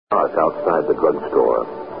Dark outside the drugstore.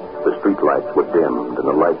 The street lights were dimmed, and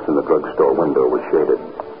the lights in the drugstore window were shaded.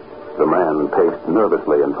 The man paced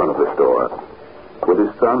nervously in front of the store. With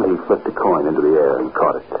his thumb, he flicked a coin into the air and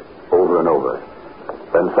caught it, over and over.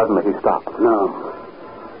 Then suddenly he stopped. No,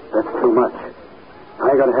 that's too much.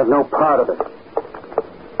 I gotta have no part of it.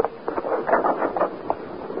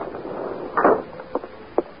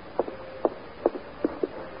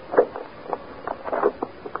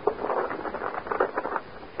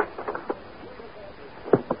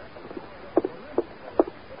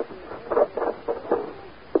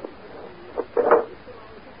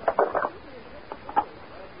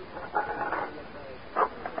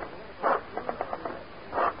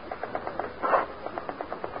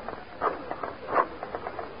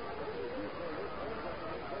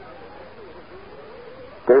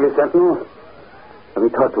 Daily Sentinel, let me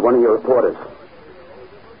talk to one of your reporters.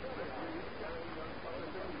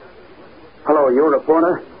 Hello, are you a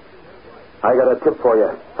reporter? I got a tip for you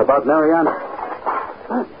about Mariana.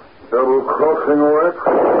 Double crossing work?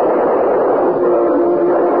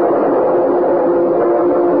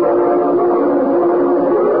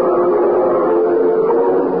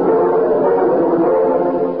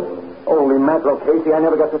 Holy mackerel, Casey, I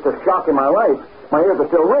never got such a shock in my life. My ears are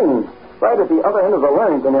still ringing. Right at the other end of the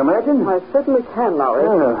line, can you imagine? I certainly can, Larry.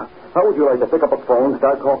 Yeah. How would you like to pick up a phone,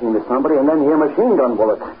 start talking to somebody, and then hear machine gun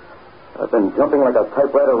bullets? I've been jumping like a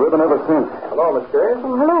typewriter ribbon ever since. Hello, Mister.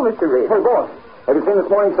 Oh, hello, Mr. Reed. Hey, boss, have you seen this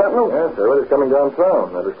morning Sentinel? Yes, sir. It is coming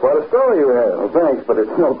downtown. That is quite a story you have. Well, thanks, but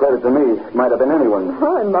it's no credit to me. It might have been anyone.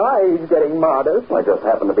 My, he's getting modest. I just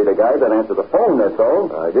happened to be the guy that answered the phone, that's all.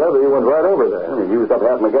 I gather you went right over there. Well, he used up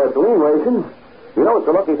half my gasoline ration. You know, it's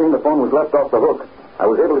a lucky thing the phone was left off the hook. I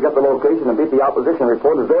was able to get the location and beat the opposition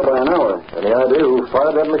reporters there by an hour. Any idea who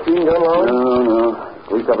fired that machine gun, Lawrence? No.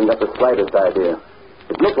 Police haven't got the slightest idea.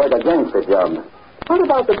 It looked like a gangster job. What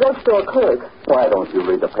about the drugstore clerk? Why don't you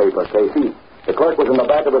read the paper, Casey? The clerk was in the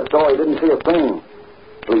back of the store. He didn't see a thing.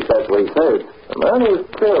 At least that's what he said. The man who was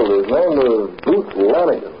killed, his name was Booth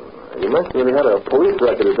Lanigan. You mentioned that he had a police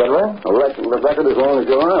record, is that right? A record as long as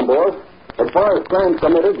your arm, boss. As far as crimes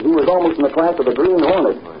committed, he was almost in the class of the Green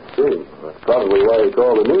Hornet. I see. That's probably why he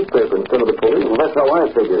called the newspaper instead of the police. Well, that's how I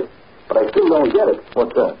figured. But I still don't get it.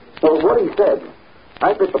 What's that? Well, what he said.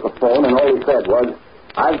 I picked up the phone, and all he said was,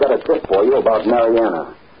 I've got a tip for you about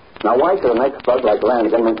Mariana. Now, why should an ex-bug like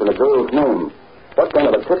Lanigan mention a girl's name? What kind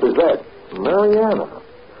of a tip is that? Mariana.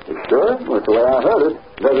 You sure? Well, that's the way I heard it.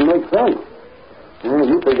 It doesn't make sense. Yeah,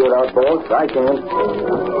 you figure it out, boss. I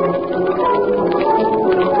can't.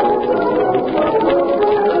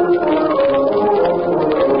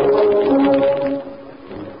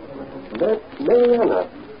 That's Mariana.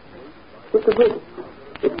 Mr. Britt,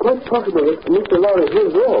 it's quite possible that Mr. Lowry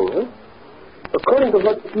is wrong, huh? According to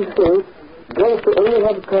what he says, gangster only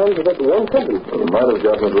have crimes of that one sentence. Well, he might have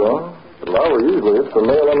gotten it wrong. But Lowry usually hits the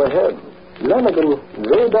nail on the head. Lanigan,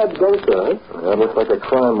 very bad gangster, huh? That looks like a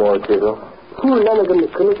crime war, Cato. Who Lanigan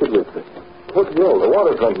connected with? What Bill? The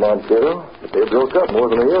waterfront man, Cato. But they broke up more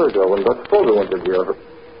than a year ago when Dutch Folger went to jail.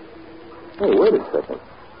 Hey, wait a second.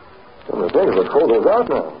 Come to think of it, Folger's out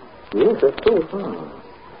now. Yes, that's true.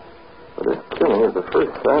 But his killing is the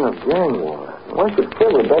first sign of gang war. Why should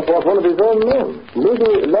Folger dump off one of his own men?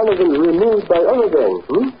 Maybe Lanigan removed by other gangs,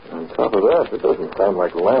 On top of that, it doesn't sound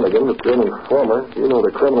like Lanigan, the grim informer. You know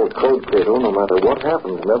the criminal code, Cato. No matter what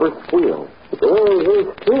happens, never squeal. It's all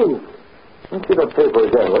very strange. Let's see that paper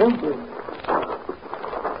again, will you?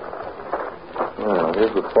 Now,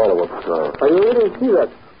 here's the follow-up chart. I already see that.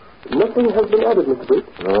 Nothing has been added, Mr. Britt.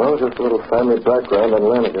 No, just a little family background on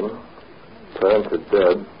Lanigan. Parents are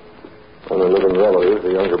dead. Only living relatives,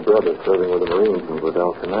 a younger brother serving with the Marines in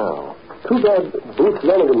Guadalcanal. Too bad Bruce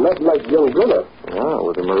Lanigan not like young brother. Yeah,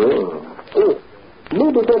 with the Marines. Oh,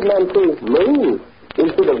 maybe that man says Marines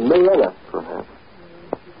instead of Mariana. Perhaps.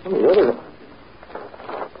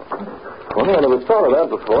 Funny, I never thought of that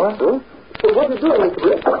before. Huh? So what are you doing, Mr.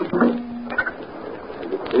 Britt?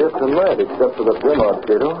 See it tonight, except for the Plymouth,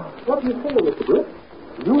 Cato. What are you saying, Mr. Britt?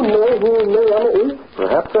 You know who Mariana is?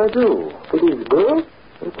 Perhaps I do. It is girl?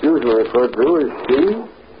 It's usually referred to as she.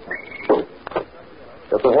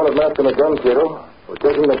 Got the Hornet mask and a gun, Cato. We're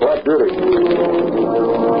taking the black duty.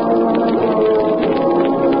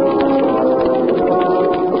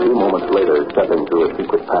 A few moments later, stepping through a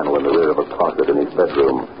secret panel in the rear of a closet in his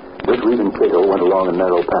bedroom, Britt Reed and Cato went along a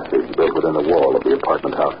narrow passage built within the wall of the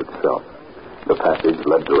apartment house itself. The passage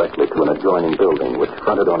led directly to an adjoining building which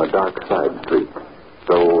fronted on a dark side street.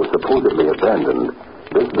 Though supposedly abandoned,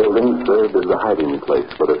 this building served as a hiding place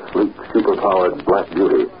for the sleek, super-powered Black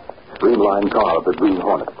Beauty, streamlined car of the Green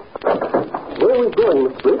Hornet. Where are we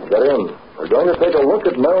going, Mr. Britt? Get in. We're going to take a look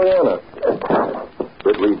at Mariana.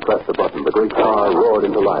 Britt Reed pressed the button. The great car roared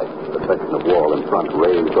into life. The section of wall in front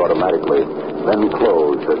raised automatically, then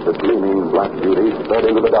closed as the gleaming black beauty sped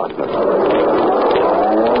into the darkness.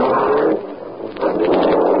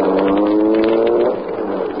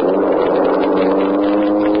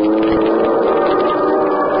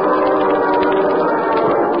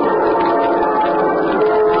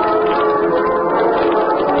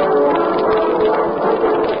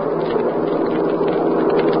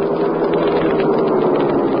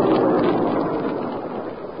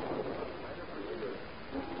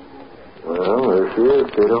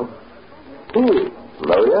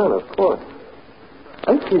 Mariana, of course.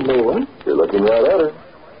 I see no one. You're looking right at her.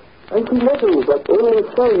 I see nothing but only a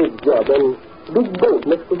salvage job and big boat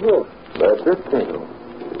next to her. That's it, Tingle.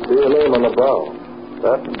 See her name on the bow.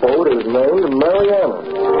 That boat is named Mariana.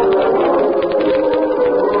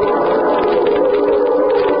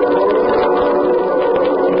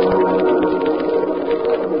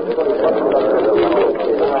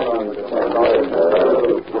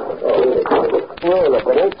 Well, if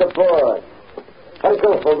it ain't the boy. How'd it go,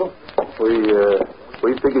 Fogel? We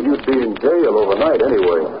figured you'd be in jail overnight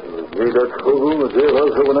anyway. You got Fogel in the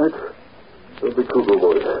jailhouse overnight? Don't be cuckoo,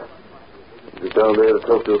 boys. You're down there to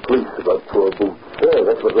talk to the police about poor Boots. Yeah,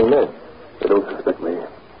 that's what we meant. They don't suspect me.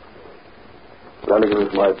 Flanagan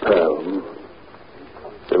is my pal.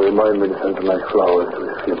 They remind me to send some nice flowers to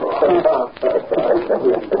his funeral. I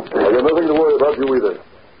got nothing to worry about you either.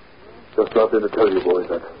 Just dropped in to tell you boys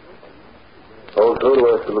that. Also to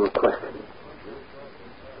ask a little question.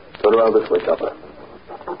 Turn around this way, Chopper.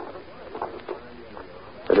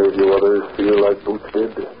 Any of you others feel like Boots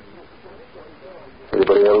did?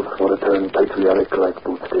 Anybody else want to turn patriotic like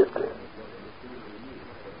Boots did?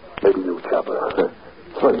 Maybe you, Chopper.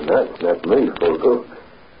 Not me, Fogel.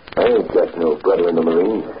 I ain't got no brother in the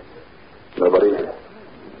Marines. Nobody?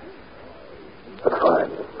 That's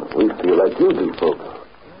fine. We feel like you do, Fogel.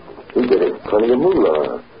 He did it plenty of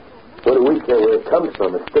moolah. What do we care where it comes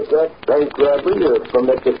from? A stick-up, bank robbery, or from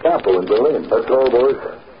that Gestapo in Berlin? That's all, boys.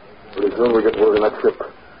 Pretty soon we get to work on that ship.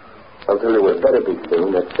 I'll tell you, it better be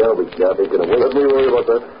soon. That salvage job ain't gonna wait. Let me worry about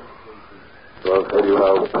that. So I'll tell you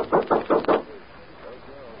now.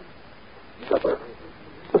 Chopper.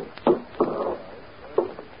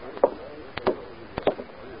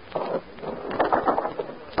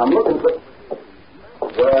 I'm looking for...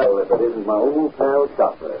 Well, if it isn't my old pal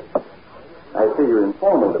Chopper. I see you're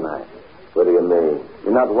informal tonight. What do you mean?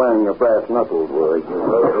 You're not wearing your brass knuckles, were you?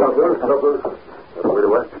 Chopper. That's the way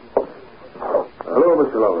to act. Hello,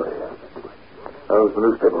 Mr. Lowry. How's the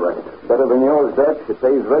newspaper racket? Better than yours, Dutch. It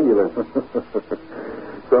pays regular.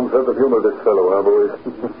 Some sense of humor, this fellow, huh, boys?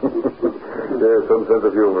 Yeah, some sense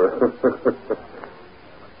of humor.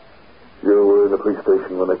 You were in the police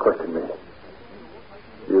station when they questioned me.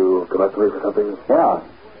 You come after me for something? Yeah.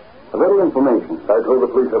 A little information. I told the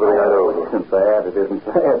police everything I know. Isn't bad. It isn't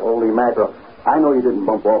bad. Holy mackerel. I know you didn't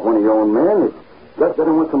bump off one of your own men. It's just that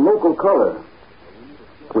I want some local color.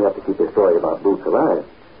 We have to keep this story about Boots alive.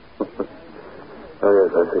 Oh,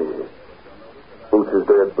 yes, I see. Boots is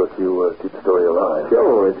dead, but you keep the story alive.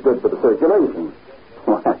 Sure, it's good for the circulation.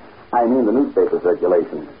 I mean the newspaper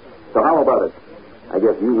circulation. So how about it? I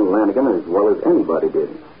guess you knew Lanigan as well as anybody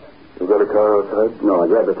did. You got a car outside? No, I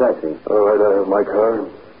grabbed a taxi. All right, I have my car.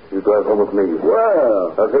 You drive home with me.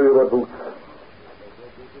 Well, I'll tell you about Boots.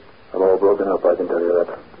 I'm all broken up, I can tell you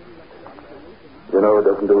that. You know, it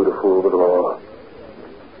doesn't do to fool with the law.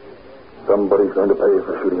 Somebody's going to pay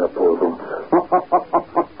for shooting up poor Boots.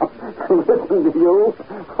 Listen to you.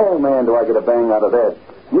 Oh, man, do I get a bang out of that.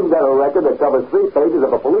 You've got a record that covers 3 pages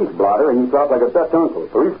of a police blotter, and you talk like a Dutch uncle.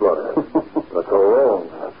 Police blotter? That's all wrong.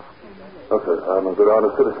 No, sir, I'm a good,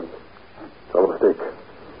 honest citizen. It's all a mistake.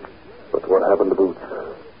 But what happened to Boots?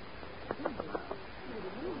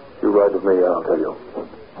 You ride with me, I'll tell you.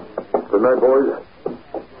 Good night, boys.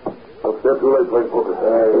 Don't stay too late playing poker.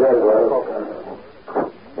 Yes, well.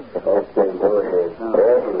 Go ahead.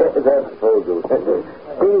 That's Fogel.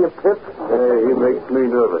 See you, Pip? He makes me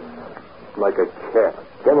nervous. Like a cat.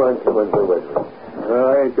 Come on, go with me.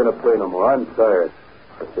 I ain't going to play no more. I'm tired.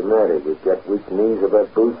 What's the matter? You got weak knees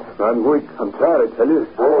about Boots? I'm weak. I'm tired, I tell you.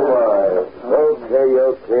 Oh, my.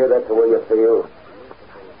 Okay. That's the way you feel.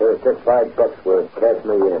 Here's just $5 worth. Cash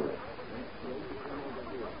me in.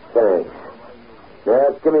 Thanks. Now,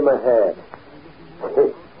 give me my hat.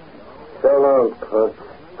 So long, punk.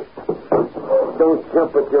 Don't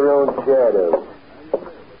jump at your own shadow.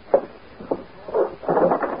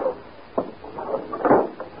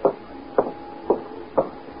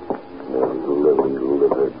 Living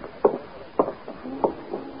lizard.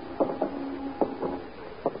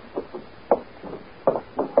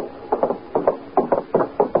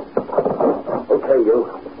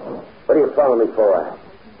 following me for?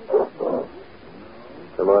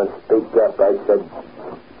 Come on, speak up, I said.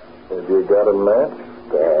 Have you got a match?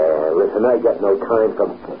 Listen, I got no time for...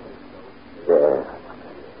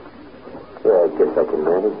 I guess I can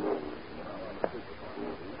manage.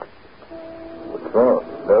 What's wrong?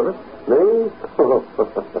 Nervous? Me?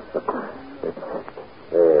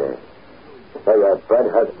 Hey, Bud,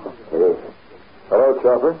 Hello,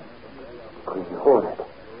 Chopper. Green Hornet.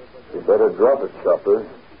 You better drop it, Chopper.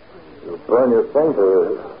 You'll burn your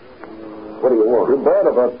finger. What do you want? Too bad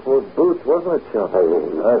about poor Boots, wasn't it, Chopper?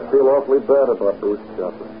 I feel awfully bad about Boots,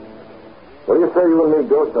 Chopper. What do you say you and me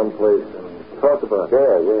go someplace and talk about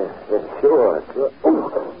it? Yeah, sure.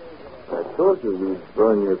 I told you you'd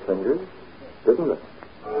burn your fingers, didn't I?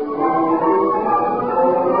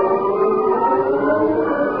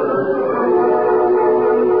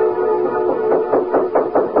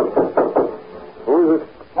 Who is it?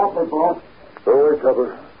 Chopper, boss. Go away,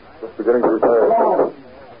 Chopper. Just beginning to retire. Hello.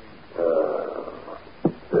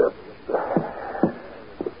 Yep.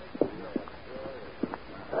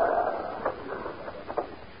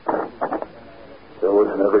 There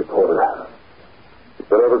wasn't every porter. You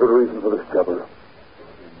better have a good reason for this, Chopper.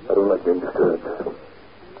 I don't like being disturbed.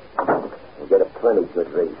 You got a plenty good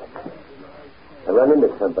reason. I ran into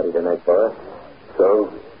somebody tonight, boss.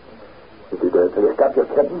 So? Did you dare You stop your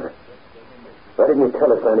kidding? Why didn't you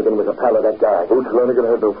tell us Lanigan was a pal of that guy? Boots Lanigan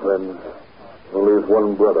had no friends. Only his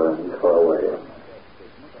one brother. He's far away.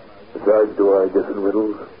 Besides, do I guess in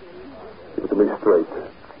riddles? Give it to me straight.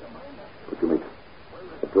 What do you mean?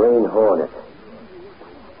 The Green Hornet.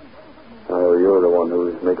 Oh, you're the one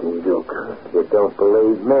who's making a joke. You don't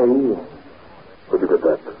believe me? Where'd you get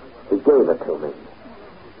that? He gave it to me.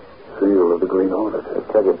 Seal of the Green Hornet. I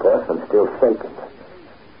tell you, boss, I'm still thinking.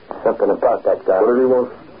 Something about that guy. What did he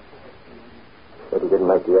want? Said he didn't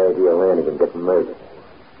like the idea of Lanigan getting murdered.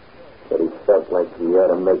 Said he felt like he ought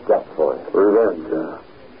to make up for it. Revenge, huh?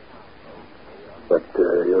 But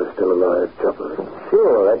you're still alive, Chopper.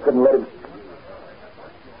 Sure, I couldn't let him...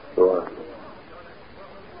 Go on.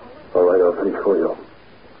 All right, I'll finish for you.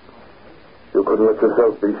 You couldn't let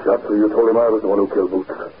yourself be shot, so you told him I was the one who killed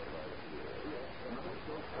Boots.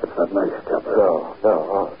 That's not nice, Chopper.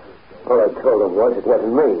 No. All I told him was it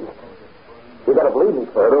wasn't me. You gotta believe me,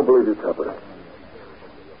 I sir. don't believe you, Chopper.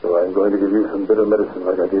 So I'm going to give you some bitter medicine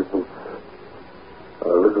like I gave Boots. A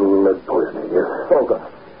little lead poisoning, yes? Fogle,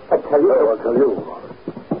 I tell you... No, I'll tell you.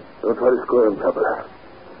 Don't try to square him, Chopper.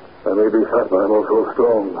 I may be fat, but I'm also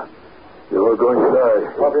strong. You're going to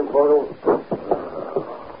die. Stop him, Fogle.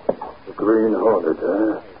 The Green Hornet,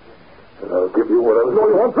 huh? And I'll give you what I was... No,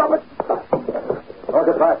 you won't drop it. I'll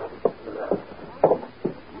get back.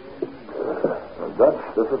 Dutch,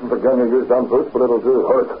 this isn't the gun you used on Boots, but it'll do.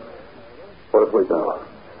 Hornet, wait now.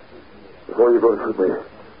 Before you go to shoot me,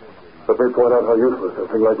 let me point out how useless a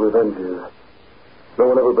thing like revenge is. No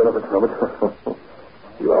one ever benefits from it.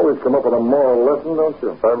 You always come up with a moral lesson, don't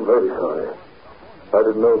you? I'm very sorry. I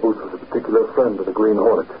didn't know Boots was a particular friend of the Green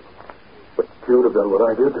Hornet. But he would have done what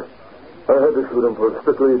I did. I had to shoot him for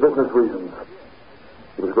strictly business reasons.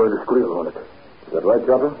 He was going to squeal on it. Is that right,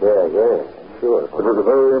 Chopper? Yeah, sure. It was a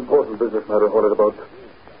very important business matter, Hornet, about...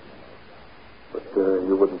 But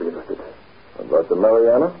you wouldn't be interested. About the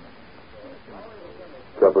Mariana?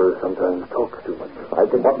 Chopper sometimes talks too much. I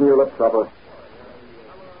can button your lips, Chopper.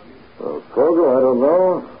 Well, Fogle, I don't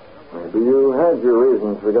know. Maybe you had your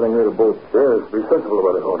reasons for getting rid of Boots. Yes, be sensible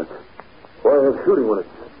about it, Hornet. Why have shooting when it's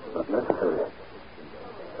not necessary?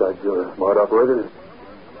 Besides, you're a smart operator.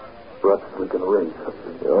 Perhaps we can arrange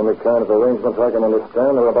something. The only kind of arrangements I can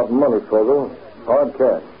understand are about money, Fogle. Hard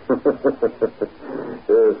cash.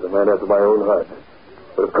 Yes, a man after my own heart.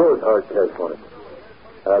 But of course, hard cash, Hornet.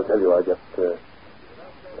 I'll tell you, I got the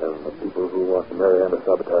people who want to Mariana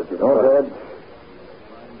Sabotage. No, Dad.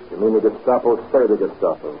 You mean the Gestapo? Say the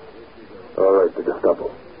Gestapo. All right, the Gestapo.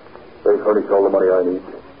 They furnish all the money I need.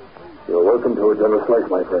 You're welcome to a generous life,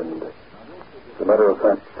 my friend. As a matter of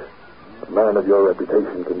fact, a man of your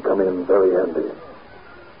reputation can come in very handy.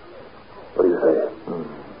 What do you say?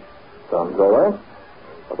 Sounds all right.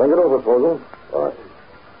 I'll think it over, Fogle. All right.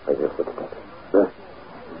 I hear footsteps. Yes?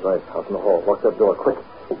 Right, out in the hall. Lock that door, quick.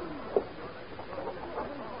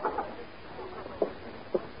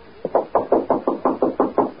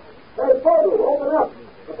 Hey, Fogle, open up.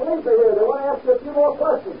 The police are here. They want to ask you a few more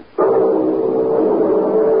questions.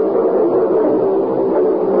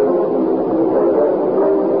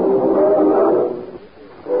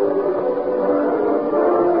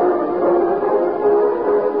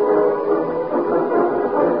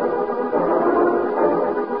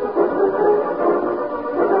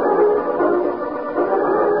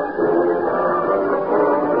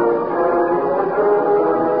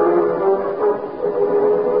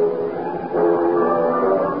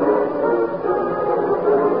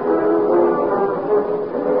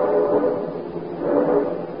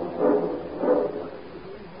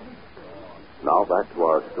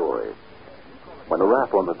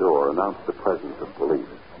 on the door announced the presence of police.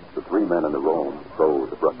 The three men in the room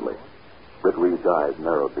froze abruptly. Britt Reed's eyes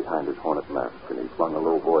narrowed behind his Hornet mask, and he flung a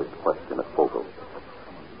low-voiced question at Fogel.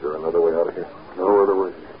 Is there another way out of here? No other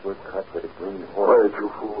way. We're caught by the Green Hornet. Quiet, you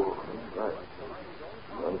fool. Right.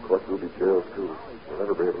 Uncaught ruby jails, too. We'll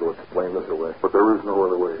never be able to explain this away. But there is no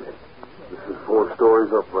other way. This is 4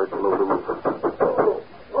 stories up right below the roof.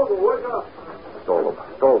 Fogel, wake up.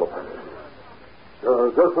 Stall them.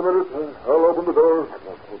 Just a minute. I'll open the door.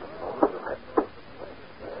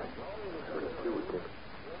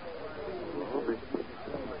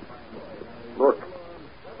 Look.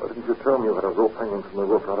 Why didn't you tell me you had a rope hanging from the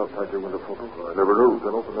roof right outside your window, Fogel? I never knew.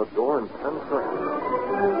 Then open that door in 10 seconds.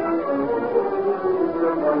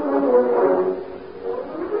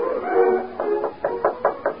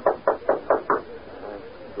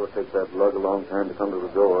 Sure takes that lug a long time to come to the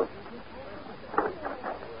door.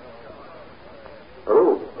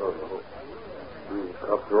 Hello. You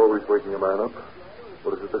cops are always waking a man up.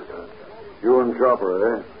 What is it this time? You and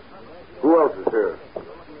Chopper, eh? Who else is here?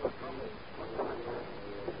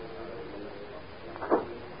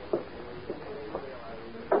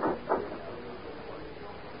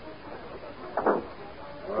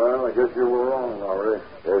 Well, I guess you were wrong, Lowry.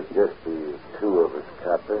 There's just the 2 of us,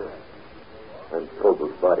 Capper, and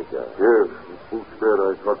Fogel's bodyguard. Yes, the fool scared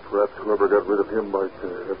I thought perhaps whoever got rid of him might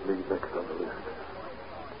have me next on the list.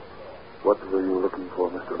 What were you looking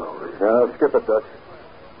for, Mr. Lowry? Now, skip it, Dutch.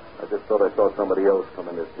 I just thought I saw somebody else come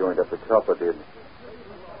in this joint after Chopper did.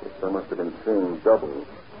 Guess I must have been seeing double.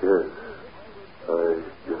 Yes, I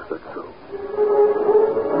guess that's so.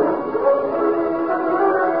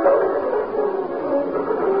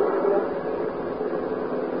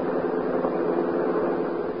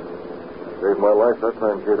 Saved my life that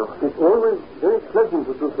time, Cato. It's always very pleasant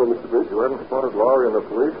to do so, Mr. Briggs. If you hadn't spotted Lowry and the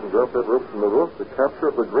police and dropped that rope from the roof, the capture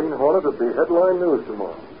of the Green Hornet would be headline news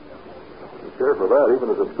tomorrow. You care for that, even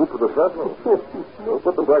as a scoop of the Sentinel. We'll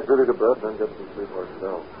put them back ready to bed and then get some sleep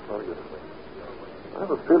ourselves. I have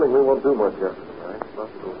a feeling we won't do much after tonight. Not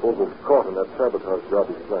until Fogel's caught in that sabotage job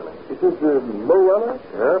he's planning. It is Mariana?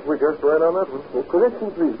 Yeah, we guessed right on that one. Correction,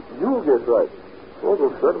 please. You guessed right. Fogel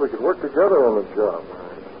said we could work together on the job. I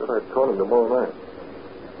said I'd call him tomorrow night.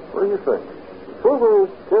 What do you think? Fogel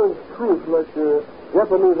tells truth like a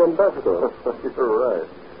Japanese ambassador. You're right.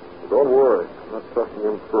 Don't worry. I'm not trusting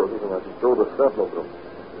him further than I can throw the Sentinel to him.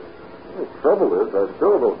 The trouble is, I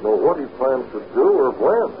still don't know what he plans to do or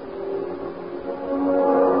when.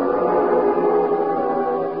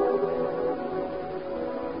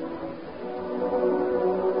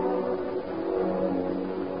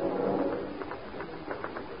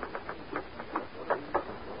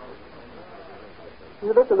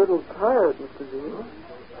 You look a little tired, Mr. Z.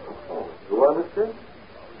 Do I, Miss Kay?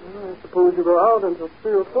 I suppose you were out until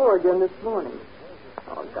 3 or 4 again this morning.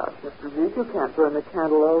 Oh, gosh, Mr. Z, you can't burn the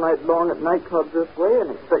candle all night long at nightclubs this way and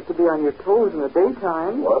expect to be on your toes in the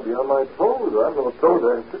daytime. Well, I'll be on my toes. I'm going to toe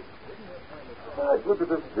dance. Besides, look at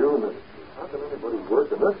this view. How can anybody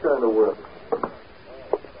work in this kind of weather?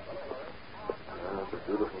 It's a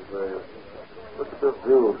beautiful day. Look at this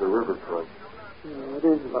view of the riverfront. It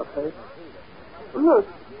is lovely. Look,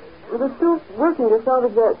 they're still working to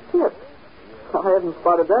salvage that ship. I haven't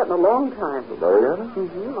spotted that in a long time. The Mariana?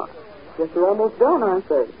 Mm-hmm. I guess they're almost done, aren't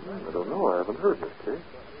they? I don't know. I haven't heard, Miss Kay.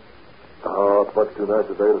 Oh, it's much too nice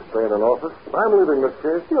a day to stay in an office. I'm leaving, Miss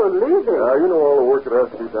Kay. You're leaving? You know all the work that has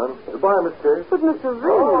to be done. Goodbye, Miss Kay. But, Mr. V.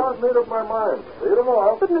 Oh, I've made up my mind. See you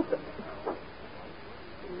tomorrow. But, Mr.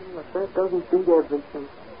 But that doesn't beat everything.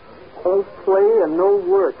 All play and no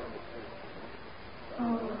work.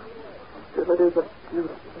 Oh, still it is a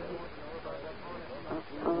beautiful day.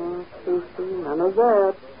 Casey, none of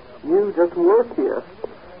that. You just work here.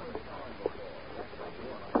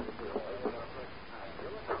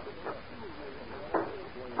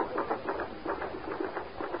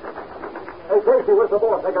 Hey, Casey, where's the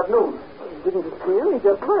boss? I got news. Didn't you see him? He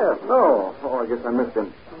just left. No. Oh, I guess I missed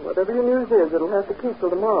him. Whatever your news is, it'll have to keep till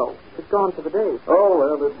tomorrow. It's gone for the day. Oh,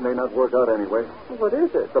 well, this may not work out anyway. What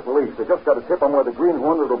is it? The police. They just got a tip on where the Green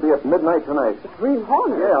Hornet will be at midnight tonight. The Green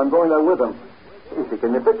Hornet? Yeah, I'm going there with them. Casey,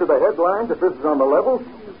 can you picture the headlines if this is on the level?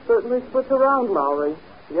 It certainly splits around, Lowry.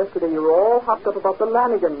 Yesterday you were all hopped up about the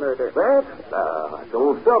Lanigan murder. That's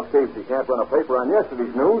old stuff, Casey. Can't run a paper on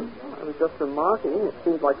yesterday's news. I was just remarking. It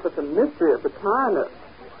seems like such a mystery at the time that...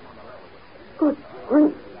 Good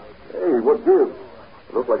grief. Hey, what gives?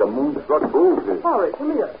 It looks like a moonstruck bullshit. Lowry,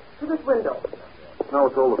 come here. To this window. Now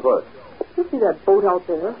it's all the fuss. You see that boat out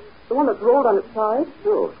there? The one that's rolled on its side?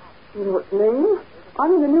 Sure. You know its name? I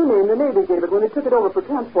mean the new name the Navy gave it when they took it over for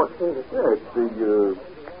transport service. Yeah, it's the,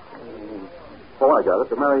 Oh, I got it.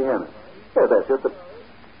 The Mariana. Yeah, that's it.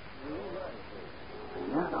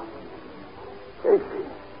 Casey.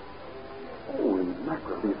 Holy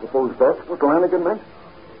mackerel, do you suppose that's what Lanigan meant?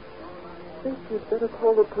 I think you'd better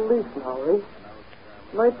call the police, Lowry.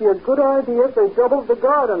 Might be a good idea if they doubled the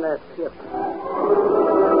guard on that ship.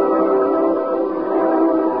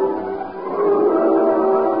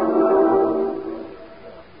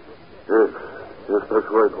 Yes, that's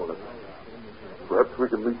right, Hornet. Perhaps we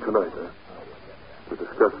can meet tonight, to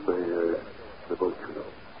discuss the boat, you know.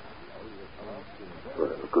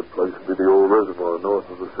 Well, a good place would be the old reservoir north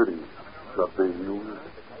of the city. It's not being used.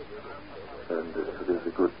 And it is a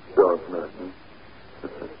good dark night,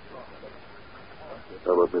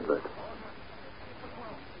 How about midnight?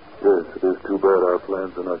 Yes, it is too bad our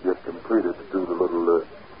plans are not yet completed to do the little,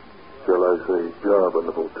 shall I say, job on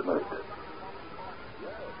the boat tonight.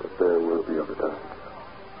 But there will be other times.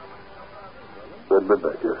 Then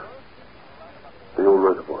midnight, yes. The old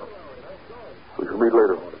reservoir. We shall meet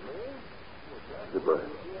later, Hornet. Goodbye.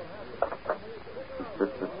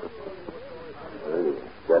 Hey,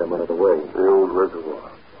 got him out of the way. The old reservoir.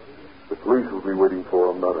 The police will be waiting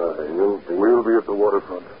for him, not I. We'll be at the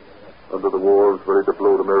waterfront, under the wharves, ready to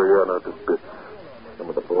blow the Mariana to bits. Some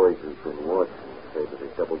of the boys who've been watching say that they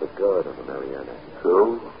doubled the guard on the Mariana.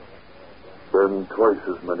 So? Then twice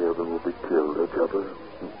as many of them will be killed, Chopper?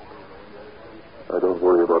 I don't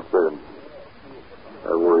worry about them.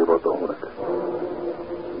 I worry about the Hornet.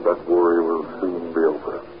 That worry will soon be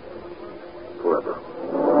over. Forever.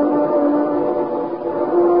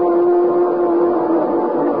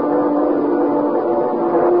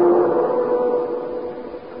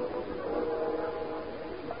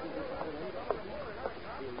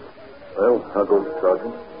 Well, how goes it,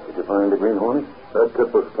 Sergeant? Did you find the Green Hornet? That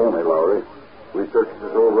tip was phony, Lowry. We searched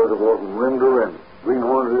this old reservoir from rim to rim. Green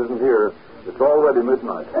Hornet isn't here. It's already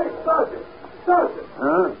midnight. Hey, Sergeant! Sergeant!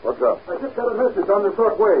 Huh? What's up? I just got a message on the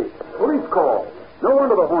shortwave. Police call. No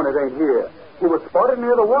wonder the Hornet ain't here. He was spotted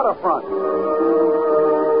near the waterfront.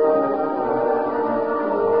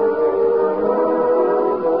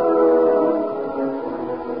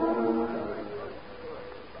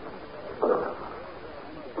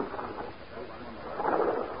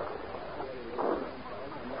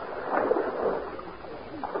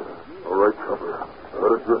 All right, Chopper.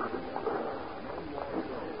 Let it drift.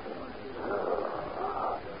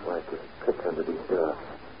 Like a pick under these guards.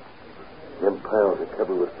 Them piles are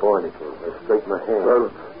covered with barnacles. They're straight in my hand.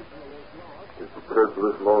 Silence. We've prepared for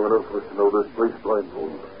this long enough for us to know this place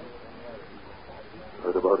blindfold.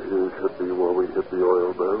 Right about here should be where we hit the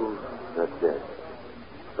oil barrels. That's it.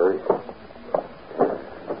 Right? Yeah.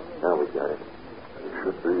 Now we got it. It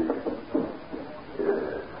should be.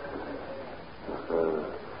 Yes.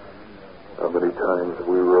 How many times have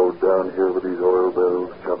we rode down here with these oil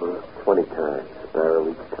barrels, Chopper? 20 times. A barrel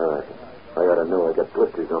each time. I ought to know I got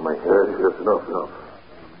blisters on my head. Yes, enough.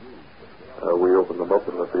 We open them up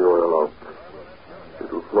and let the oil out.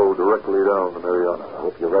 It'll flow directly down the Mariana. I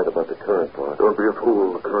hope you're right about the current part. Don't be a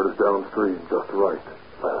fool. The current is downstream, just right.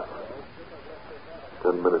 Fast.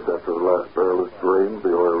 10 minutes after the last barrel is drained,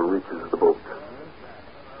 the oil reaches the boat.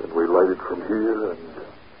 Then we light it from here and...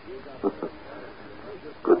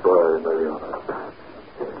 Goodbye, Mariana.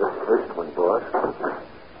 The first one, boss.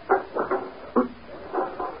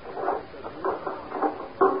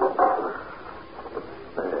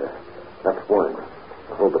 Next one.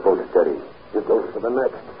 Hold the boat steady. It goes for the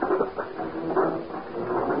next.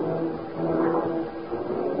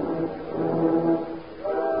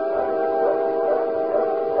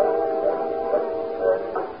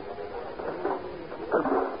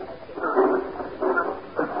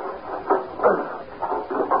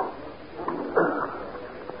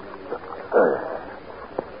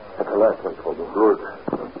 That's the last one, Colby. Good.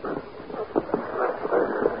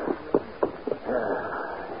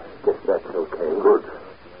 Guess that's okay. Good.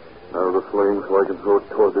 Now the flame so I can throw it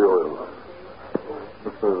toward the oil.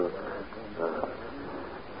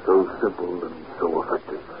 So simple and so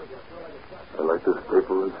effective. I light this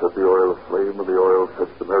paper and set the oil aflame, and the oil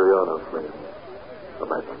sets the Mariana aflame. A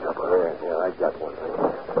magic Chopper. Yeah, I got one.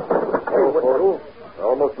 Hey, Portal. I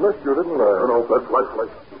almost missed you, didn't I? Turn off that flashlight.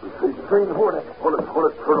 See, Green Hornet. Hornet,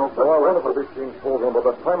 turn off that. Well, I ran up a big thing for them, but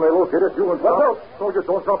by the time they locate it, you and Tom. Look out! Soldier,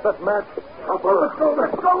 don't drop that match. Chopper. Let's go.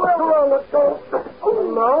 Let's go. Oh,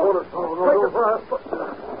 no. Hornet, take it fast.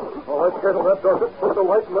 All right, Kettle, that does it. Put the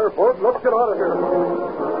light in there for it. Let's get out of here.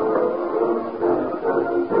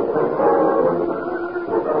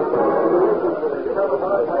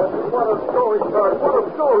 What a story, Sarge. What a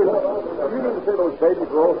story. You mean to say those babies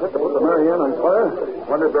were all set to put the Mariana on fire?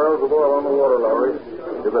 20 barrels of oil on the water, Lowry.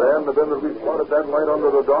 If it hadn't been that we spotted that light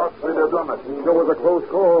under the docks, they'd have done it. It was a close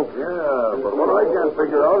call. Yeah, but what I can't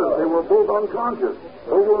figure out is they were both unconscious.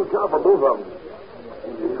 Ogle and Chopper, both of them.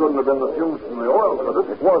 It couldn't have been the fumes from the oil, could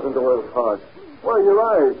it? It wasn't the oil fog. Well, you're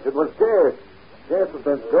right. It was gas. Gas has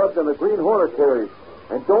been drugged and the Green Hornet carried.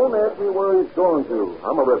 And don't ask me where he's going to.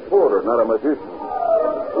 I'm a reporter, not a magician.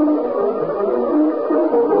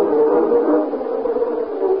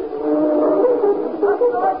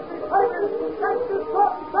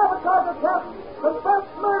 Sabotage attempt. The first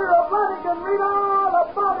murder of Flanagan. Read all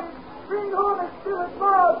about it. Green Hornet still at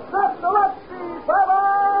Mars. That's Gillespie.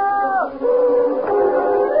 Bye-bye.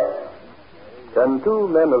 Can two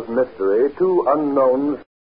men of mystery, two unknowns,